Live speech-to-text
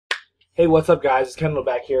Hey, what's up, guys? It's Kendall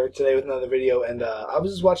back here today with another video, and I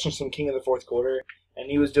was just watching some King of the Fourth Quarter,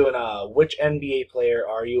 and he was doing which NBA player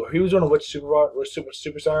are you? Or he was doing a which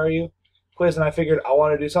superstar are you quiz, and I figured I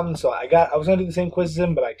want to do something, so I was gonna do the same quiz as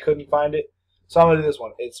him, but I couldn't find it, so I'm gonna do this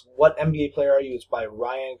one. It's what NBA player are you? It's by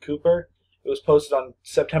Ryan Cooper. It was posted on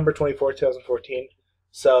September 24th, 2014,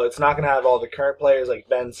 so it's not gonna have all the current players like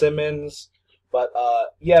Ben Simmons, but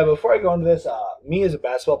yeah. Before I go into this, me as a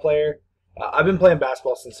basketball player. I've been playing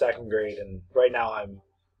basketball since second grade, and right now I'm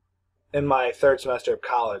in my third semester of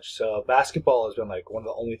college. So basketball has been like one of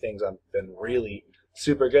the only things I've been really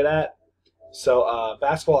super good at. So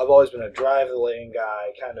basketball, I've always been a drive the lane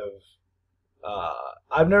guy, kind of.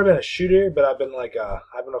 I've never been a shooter, but I've been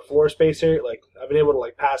a floor spacer. Like I've been able to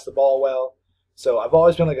like pass the ball well. So I've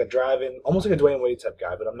always been like a driving, almost like a Dwayne Wade type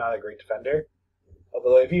guy, but I'm not a great defender.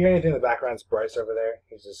 Although if you hear anything in the background, it's Bryce over there.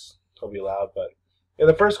 He'll be loud, but yeah.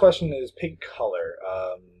 The first question is pick color.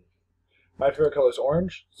 My favorite color is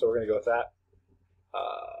orange, so we're gonna go with that.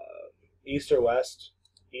 East or West?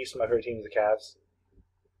 East. My favorite team is the Cavs.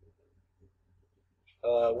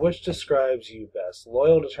 Which describes you best?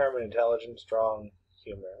 Loyal, determined, intelligent, strong,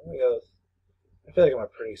 humor. I'm gonna go with, I feel like I'm a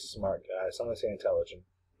pretty smart guy, so I'm gonna say intelligent.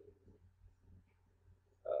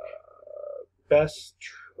 Best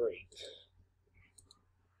trait.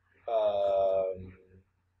 Um,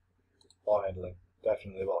 Ball handling.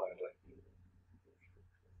 Definitely ball handling.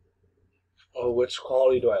 Oh, which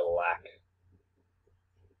quality do I lack?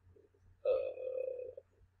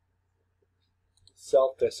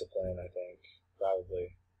 Self-discipline, I think.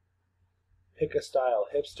 Probably. Pick a style.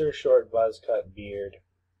 Hipster, short, buzz cut, beard,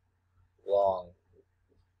 long.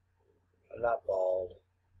 I'm not bald.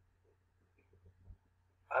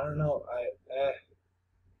 I don't know.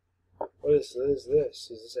 What is this?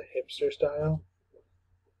 Is this a hipster style?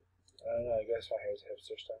 I don't know. I guess my hair is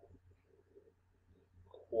hipster style.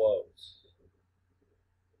 Quotes.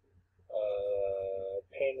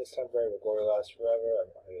 Pain is temporary, but glory lasts forever.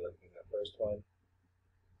 I'm not really liking that first one.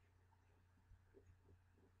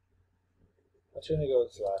 I'm just gonna go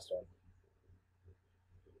with the last one.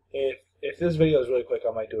 If this video is really quick,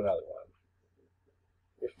 I might do another one.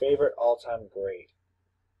 Your favorite all-time great.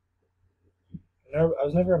 I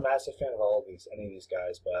was never a massive fan of any of these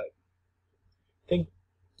guys, but I think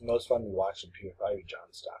the most fun we watched would probably be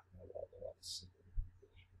John Stockton of all the ones.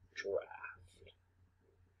 Draft.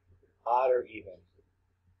 Odd or even?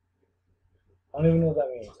 I don't even know what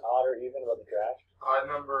that means. Odd or even about the draft? Odd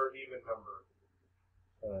number, even number.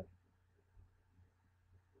 I don't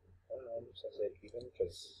know. I'm just gonna say even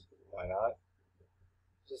because why not?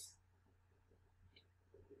 Just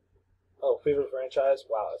favorite franchise?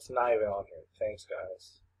 Wow, it's not even on here. Thanks,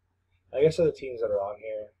 guys. I guess of the teams that are on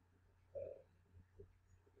here,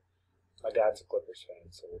 my dad's a Clippers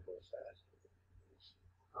fan, so we'll go with that.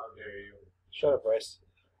 How dare you? Shut up, Bryce.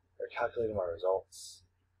 They're calculating my results.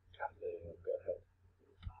 Calculating them. Go ahead.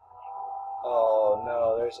 Oh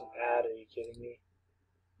no, there's an ad. Are you kidding me?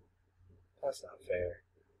 That's not fair.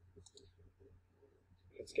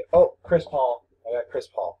 Let's get. Oh, Chris Paul. I got Chris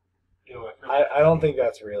Paul. I don't think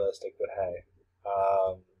that's realistic, but hey.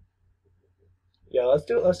 Yeah, let's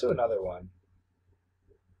do another one.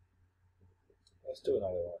 Let's do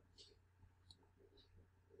another one.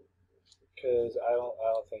 Because I don't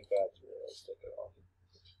think that's realistic at all.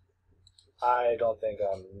 I don't think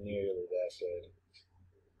I'm nearly that good.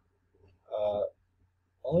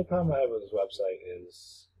 Only problem I have with this website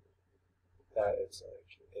is that it's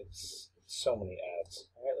so many ads.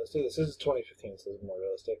 All right, let's do this. This is 2015, so this is more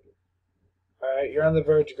realistic. All right, you're on the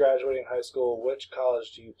verge of graduating high school. Which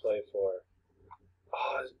college do you play for?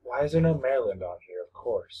 Oh, why is there no Maryland on here? Of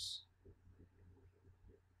course.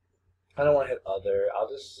 I don't want to hit other. I'll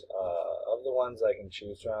just of the ones I can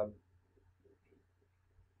choose from.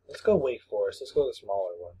 Let's go Wake Forest. Let's go the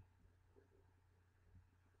smaller one.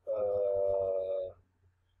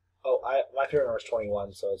 My favorite number is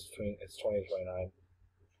 21, so it's 20 to 29.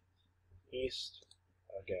 East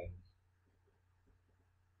again.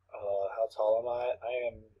 How tall am I? I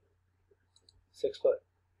am 6 foot.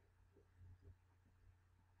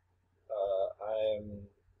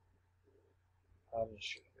 I'm a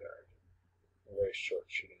shooting guard. I'm a very short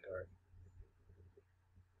shooting guard.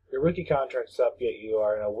 Your rookie contract's up, yet you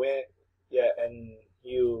are in a win. Yeah, and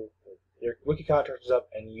your rookie contract is up,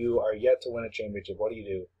 and you are yet to win a championship. What do you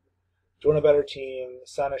do? Join a better team.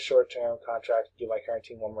 Sign a short-term contract. Give my current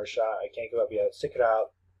team one more shot. I can't give up yet. Stick it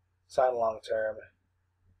out. Sign long-term.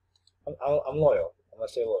 I'm loyal. I'm gonna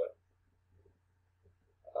stay loyal.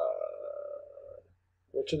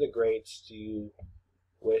 Which of the greats do you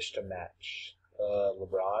wish to match?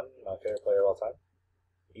 LeBron, my favorite player of all time.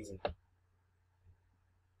 Easy.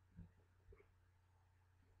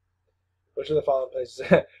 Which of the following places?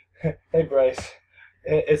 Hey, Bryce.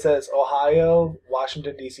 It says Ohio,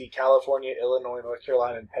 Washington, D.C., California, Illinois, North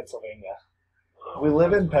Carolina, and Pennsylvania. We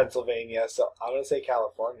live in Pennsylvania, so I'm going to say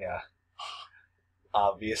California.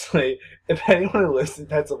 Obviously. If anyone who lives in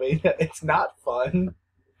Pennsylvania, it's not fun.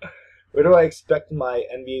 Where do I expect my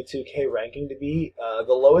NBA 2K ranking to be?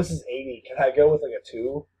 The lowest is 80. Can I go with like a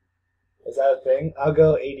 2? Is that a thing? I'll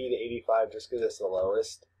go 80 to 85 just because it's the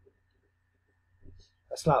lowest.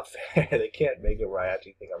 That's not fair. They can't make it where I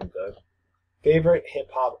actually think I'm good. Favorite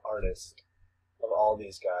hip-hop artist of all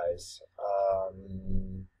these guys?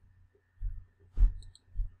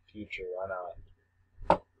 Future, why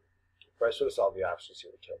not? Bryce would have solved the options, he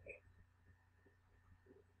would kill me.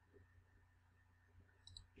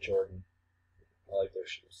 Jordan. I like their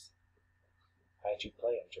shoes. I actually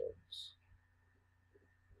play in Jordans.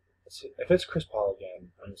 Let's see. If it's Chris Paul again,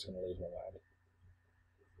 I'm just going to lose my mind.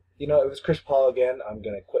 You know, if it's Chris Paul again, I'm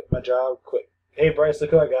going to quit my job. Quit. Hey, Bryce,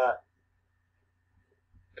 look who I got.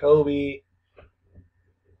 Kobe.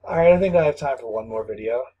 Alright, I think I have time for one more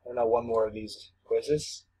video. Or not one more of these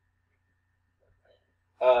quizzes.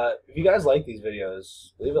 If you guys like these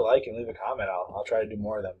videos, leave a like and leave a comment. I'll try to do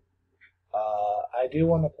more of them. I do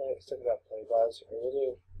want to play. Let's talk about play buzz. We'll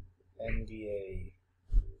do NBA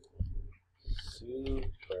Superstar.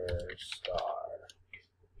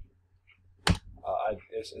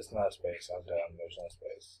 It's not a space. I'm done. There's no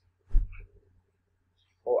space.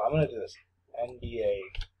 Oh, I'm gonna do this. NBA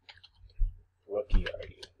Rookie Are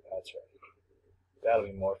You? That's right. That'll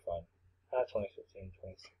be more fun. Not 2015,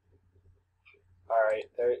 2016.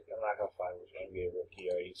 Alright, I'm not gonna find which NBA Rookie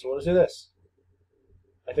Are You. So let's do this.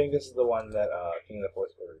 I think this is the one that King of the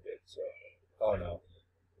Fourth Quarter did. So, oh no,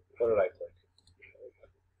 what did I click?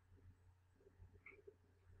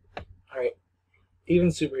 All right, even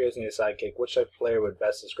superheroes need a sidekick. Which type of player would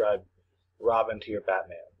best describe Robin to your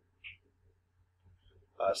Batman?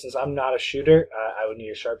 Since I'm not a shooter, I would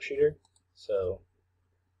need a sharpshooter. So,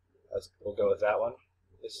 we'll go with that one.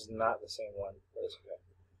 This is not the same one, but it's okay.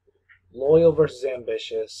 Loyal versus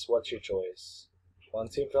ambitious. What's your choice? One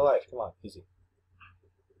team for life. Come on, easy.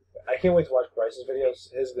 I can't wait to watch Bryce's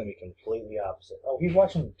videos. His is going to be completely opposite. Oh, he's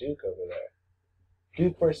watching Duke over there.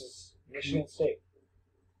 Duke versus Michigan State.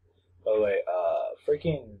 By the way,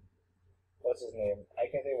 freaking, what's his name? I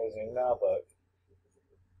can't think of his name now, but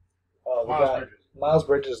Miles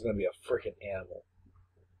Bridges is going to be a freaking animal.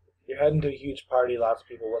 You're heading to a huge party, lots of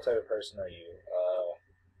people. What type of person are you?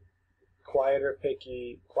 Quiet or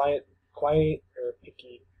picky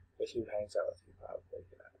with who hangs out with you, probably.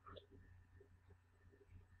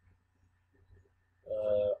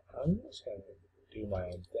 I'm just going to do my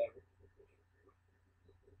own thing.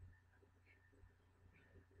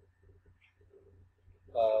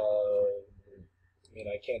 I mean,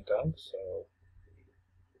 I can't dunk, so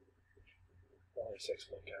only 6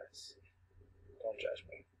 foot guys. Don't judge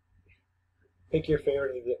me. Pick your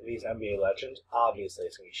favorite of these NBA legends. Obviously,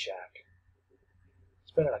 it's going to be Shaq.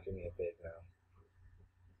 It's better not give me a big now.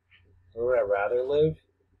 Where would I rather live?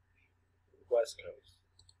 West Coast.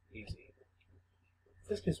 Easy.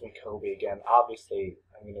 This gives me Kobe again. Obviously,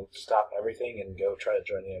 I'm going to stop everything and go try to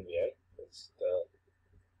join the NBA.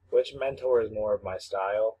 Which mentor is more of my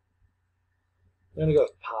style? I'm going to go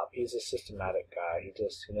with Pop. He's a systematic guy. He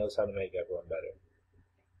knows how to make everyone better.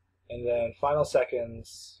 And then final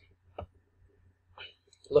seconds,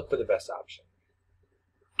 look for the best option.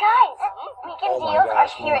 Guys, weekend deals are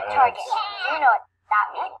here at Target. You know what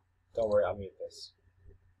that means. Don't worry, I'll mute this.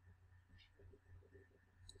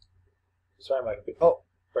 Sorry, my computer. Oh,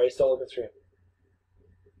 Bryce, don't look at the screen.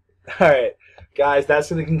 Alright, guys, that's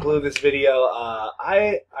going to conclude this video.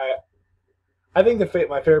 I think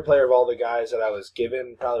my favorite player of all the guys that I was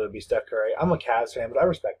given probably would be Steph Curry. I'm a Cavs fan, but I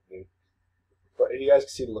respect the dude. But if you guys can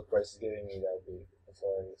see the look Bryce is giving me, that's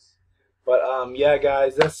hilarious. But yeah,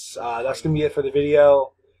 guys, that's going to be it for the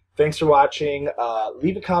video. Thanks for watching.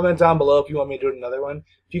 Leave a comment down below if you want me to do another one.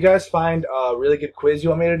 If you guys find a really good quiz you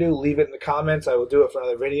want me to do, leave it in the comments. I will do it for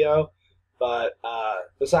another video. But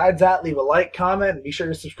besides that, leave a like, comment, and be sure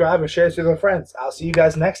to subscribe and share this with your friends. I'll see you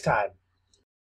guys next time.